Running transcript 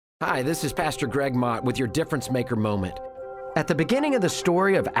Hi, this is Pastor Greg Mott with your Difference Maker moment. At the beginning of the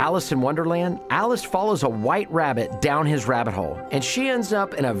story of Alice in Wonderland, Alice follows a white rabbit down his rabbit hole, and she ends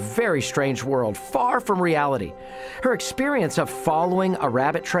up in a very strange world, far from reality. Her experience of following a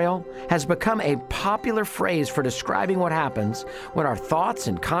rabbit trail has become a popular phrase for describing what happens when our thoughts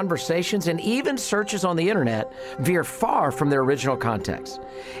and conversations and even searches on the internet veer far from their original context.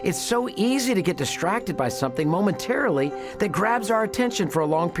 It's so easy to get distracted by something momentarily that grabs our attention for a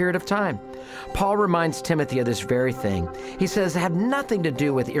long period of time. Paul reminds Timothy of this very thing. He says, have nothing to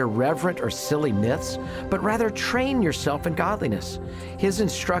do with irreverent or silly myths, but rather train yourself in godliness. His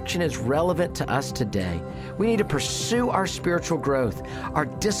instruction is relevant to us today. We need to pursue our spiritual growth, our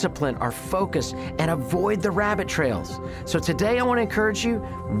discipline, our focus, and avoid the rabbit trails. So today I want to encourage you,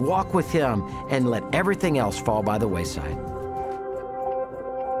 walk with him and let everything else fall by the wayside.